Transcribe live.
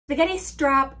Spaghetti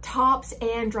strap tops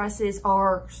and dresses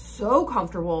are so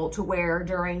comfortable to wear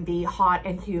during the hot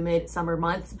and humid summer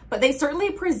months, but they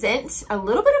certainly present a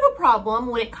little bit of a problem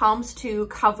when it comes to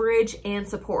coverage and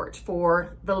support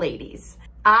for the ladies.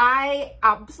 I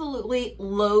absolutely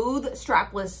loathe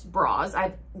strapless bras.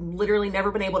 I've literally never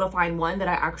been able to find one that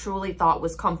I actually thought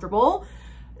was comfortable.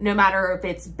 No matter if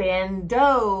it's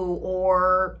bandeau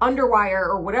or underwire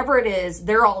or whatever it is,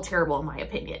 they're all terrible in my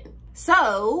opinion.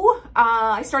 So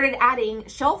I started adding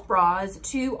shelf bras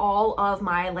to all of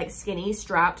my like skinny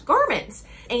strapped garments.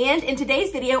 And in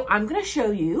today's video, I'm gonna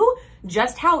show you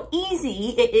just how easy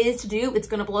it is to do. It's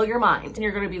gonna blow your mind. And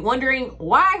you're gonna be wondering,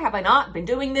 why have I not been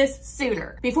doing this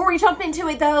sooner? Before we jump into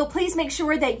it though, please make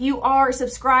sure that you are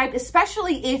subscribed,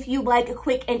 especially if you like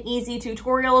quick and easy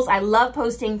tutorials. I love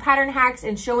posting pattern hacks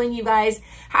and showing you guys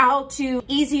how to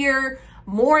easier,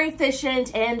 more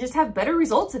efficient, and just have better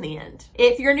results in the end.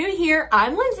 If you're new here,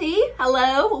 I'm Lindsay.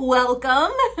 Hello,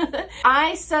 welcome.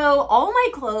 I sew all my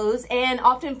clothes and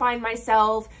often find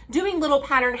myself doing little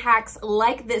pattern hacks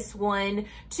like this one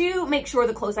to make sure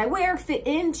the clothes I wear fit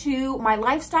into my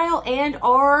lifestyle and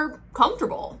are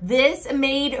comfortable. This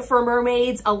Made For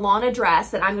Mermaids Alana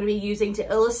dress that I'm going to be using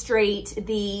to illustrate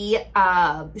the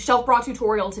shelf bra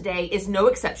tutorial today is no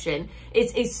exception.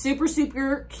 It's a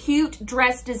super cute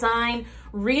dress design,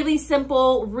 really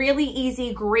simple, really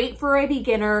easy, great for a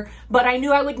beginner, but I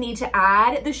knew I would need to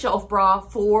add the shelf bra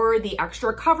for the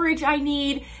extra coverage I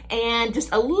need and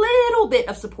just a little bit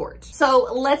of support. So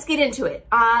let's get into it.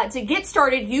 To get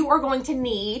started, you are going to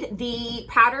need the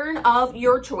pattern of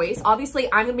your choice. Obviously,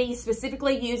 I'm going to be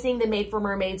specifically using the Made For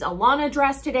Mermaids Alana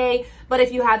dress today, but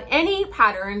if you have any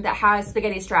pattern that has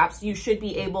spaghetti straps, you should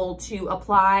be able to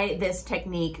apply this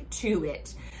technique to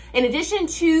it. In addition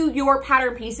to your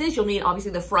pattern pieces, you'll need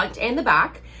obviously the front and the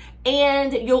back,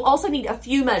 and you'll also need a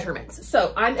few measurements.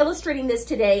 So I'm illustrating this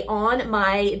today on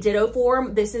my Ditto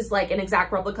form. This is like an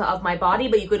exact replica of my body,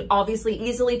 but you could obviously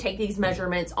easily take these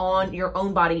measurements on your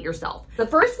own body yourself. The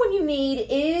first one you need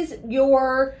is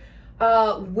your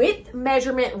width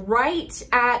measurement right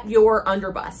at your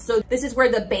underbust. So this is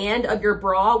where the band of your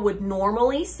bra would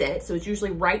normally sit. So it's usually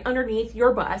right underneath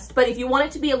your bust. But if you want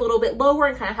it to be a little bit lower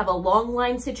and kind of have a long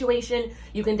line situation,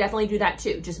 you can definitely do that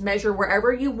too. Just measure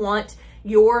wherever you want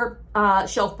your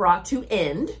shelf bra to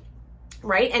end,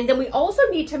 right? And then we also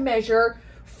need to measure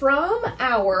from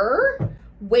our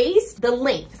waist, the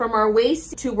length from our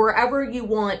waist to wherever you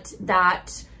want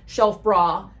that shelf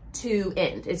bra to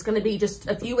end. It's going to be just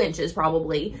a few inches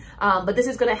probably, but this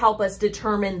is going to help us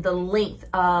determine the length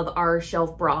of our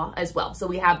shelf bra as well. So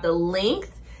we have the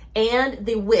length and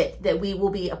the width that we will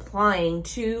be applying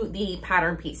to the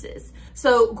pattern pieces.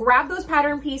 So grab those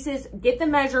pattern pieces, get the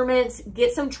measurements,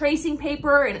 get some tracing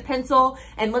paper and a pencil,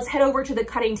 and let's head over to the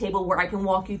cutting table where I can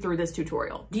walk you through this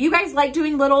tutorial. Do you guys like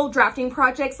doing little drafting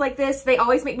projects like this? They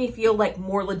always make me feel like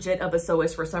more legit of a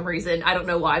sewist for some reason. I don't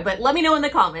know why, but let me know in the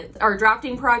comments. Are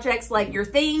drafting projects like your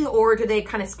thing, or do they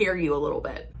kind of scare you a little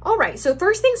bit? All right, so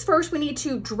first things first, we need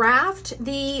to draft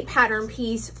the pattern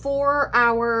piece for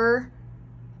our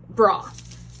bra.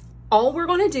 All we're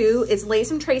going to do is lay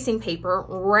some tracing paper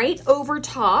right over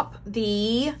top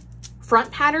the front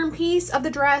pattern piece of the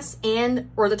dress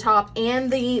or the top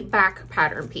and the back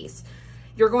pattern piece.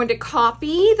 You're going to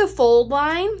copy the fold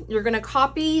line. You're going to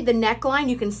copy the neckline.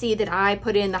 You can see that I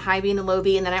put in the high V and the low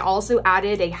V, and then I also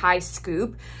added a high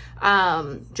scoop,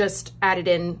 just added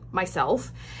in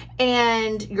myself.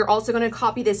 And you're also going to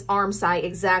copy this arm side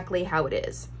exactly how it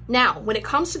is. Now, when it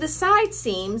comes to the side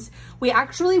seams, we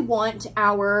actually want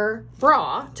our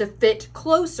bra to fit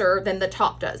closer than the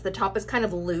top does. The top is kind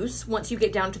of loose once you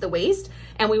get down to the waist,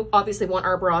 and we obviously want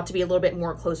our bra to be a little bit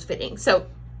more close fitting. So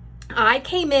I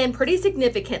came in pretty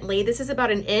significantly. This is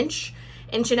about an inch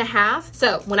and a half.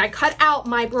 So when I cut out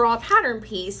my bra pattern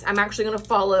piece, I'm actually going to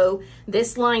follow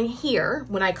this line here.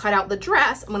 When I cut out the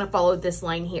dress, I'm going to follow this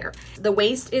line here. The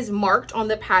waist is marked on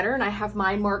the pattern. I have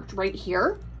mine marked right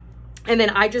here. And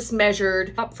then I just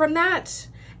measured up from that,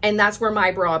 and that's where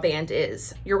my bra band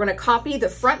is. You're going to copy the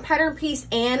front pattern piece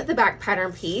and the back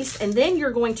pattern piece, and then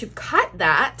you're going to cut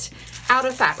that out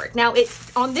of fabric. Now,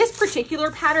 on this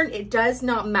particular pattern, it does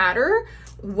not matter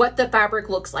what the fabric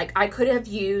looks like. I could have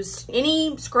used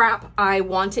any scrap I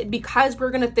wanted because we're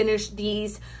going to finish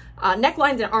these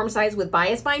necklines and arm sides with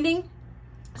bias binding.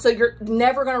 So you're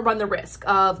never going to run the risk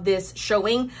of this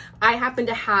showing. I happen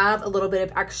to have a little bit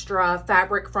of extra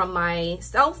fabric from my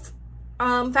self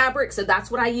fabric, so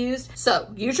that's what I used.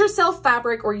 So use your self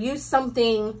fabric or use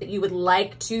something that you would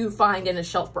like to find in a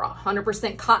shelf bra.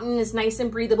 100% cotton is nice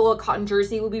and breathable. A cotton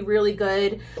jersey would be really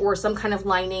good, or some kind of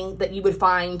lining that you would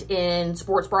find in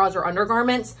sports bras or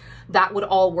undergarments. That would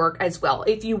all work as well.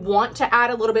 If you want to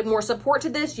add a little bit more support to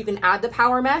this, you can add the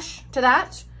power mesh to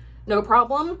that. No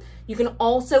problem. You can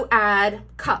also add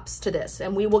cups to this,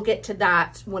 and we will get to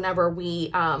that whenever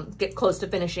we get close to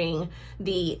finishing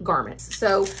the garments.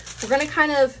 So we're going to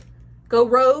kind of go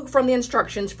rogue from the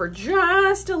instructions for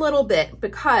just a little bit,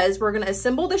 because we're going to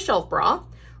assemble the shelf bra,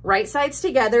 right sides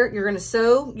together. You're going to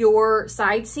sew your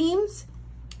side seams.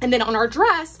 And then on our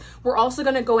dress, we're also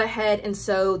gonna go ahead and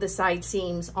sew the side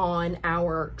seams on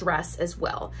our dress as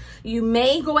well. You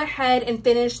may go ahead and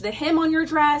finish the hem on your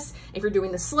dress. If you're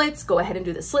doing the slits, go ahead and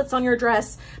do the slits on your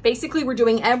dress. Basically, we're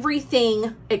doing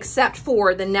everything except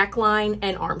for the neckline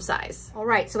and arm size. All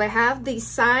right, so I have the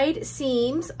side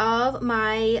seams of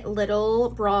my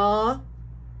little bra,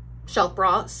 shelf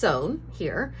bra, sewn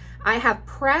here. I have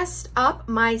pressed up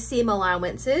my seam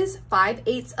allowances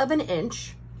 5/8 of an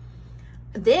inch.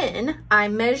 Then I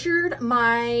measured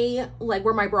my, like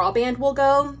where my bra band will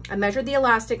go. I measured the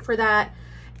elastic for that,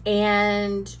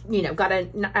 and, you know, got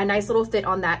a nice little fit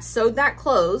on that. Sewed that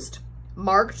closed,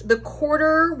 marked the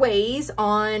quarter marks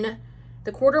on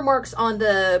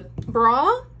the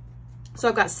bra. So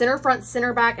I've got center front,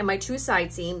 center back, and my 2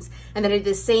 side seams. And then I did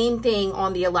the same thing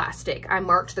on the elastic. I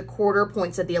marked the quarter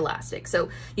points of the elastic. So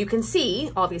you can see,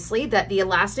 obviously, that the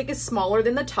elastic is smaller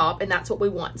than the top, and that's what we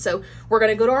want. So we're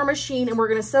gonna go to our machine and we're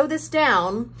gonna sew this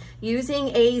down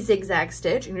using a zigzag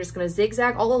stitch. And you're just gonna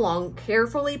zigzag all along,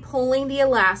 carefully pulling the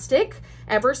elastic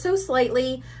ever so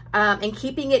slightly, and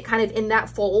keeping it kind of in that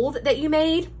fold that you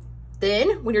made.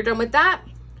 Then when you're done with that,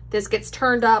 this gets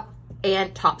turned up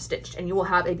and top stitched, and you will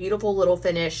have a beautiful little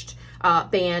finished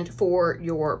band for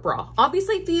your bra.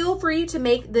 Obviously, feel free to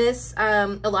make this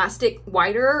elastic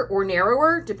wider or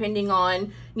narrower depending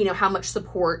on, you know, how much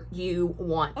support you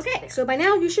want. Okay, so by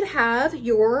now you should have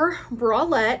your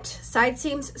bralette side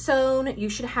seams sewn. You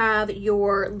should have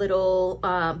your little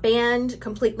band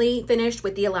completely finished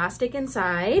with the elastic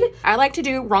inside. I like to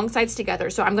do wrong sides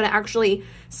together, so I'm gonna actually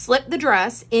slip the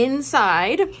dress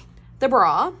inside the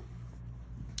bra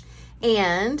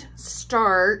and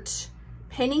start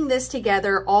pinning this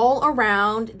together all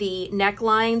around the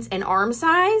necklines and arm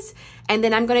size. And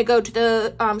then I'm gonna go to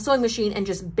the sewing machine and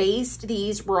just baste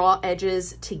these raw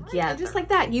edges together. Just like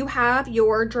that, you have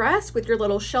your dress with your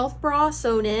little shelf bra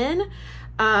sewn in.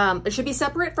 It should be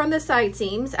separate from the side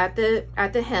seams at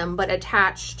the hem, but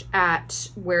attached at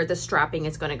where the strapping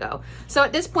is gonna go. So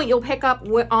at this point, you'll pick up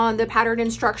on the pattern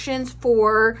instructions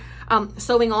for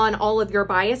sewing on all of your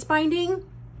bias binding.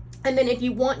 And then if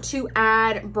you want to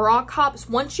add bra cups,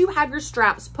 once you have your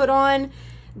straps put on,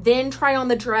 then try on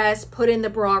the dress, put in the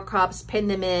bra cups, pin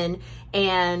them in,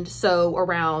 and sew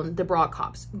around the bra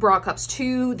cups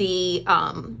to the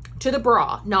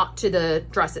bra, not to the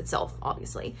dress itself,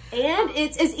 obviously. And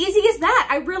it's as easy as that.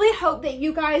 I really hope that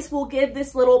you guys will give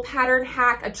this little pattern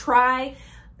hack a try.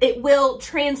 It will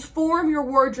transform your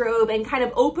wardrobe and kind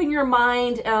of open your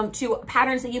mind to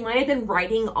patterns that you might have been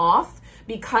writing off,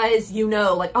 because you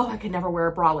know, like, oh, I could never wear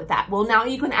a bra with that. Well, now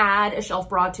you can add a shelf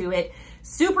bra to it,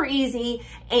 super easy,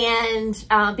 and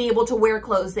be able to wear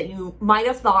clothes that you might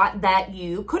have thought that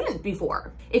you couldn't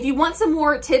before. If you want some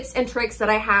more tips and tricks that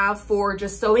I have for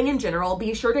just sewing in general,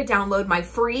 be sure to download my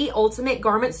free Ultimate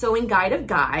Garment Sewing Guide of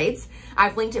Guides.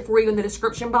 I've linked it for you in the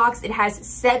description box. It has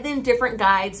 7 different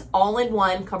guides all in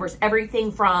one, covers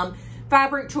everything from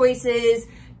fabric choices,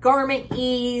 garment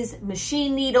ease,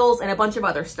 machine needles, and a bunch of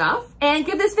other stuff. And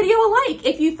give this video a like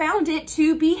if you found it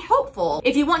to be helpful.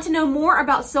 If you want to know more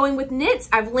about sewing with knits,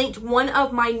 I've linked one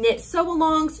of my knit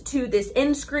sew-alongs to this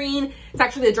end screen. It's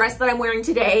actually the dress that I'm wearing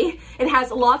today. It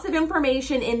has lots of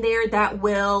information in there that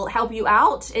will help you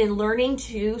out in learning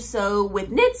to sew with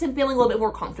knits and feeling a little bit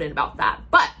more confident about that.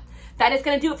 But that is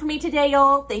gonna do it for me today,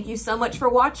 y'all. Thank you so much for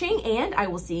watching, and I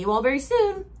will see you all very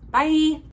soon. Bye.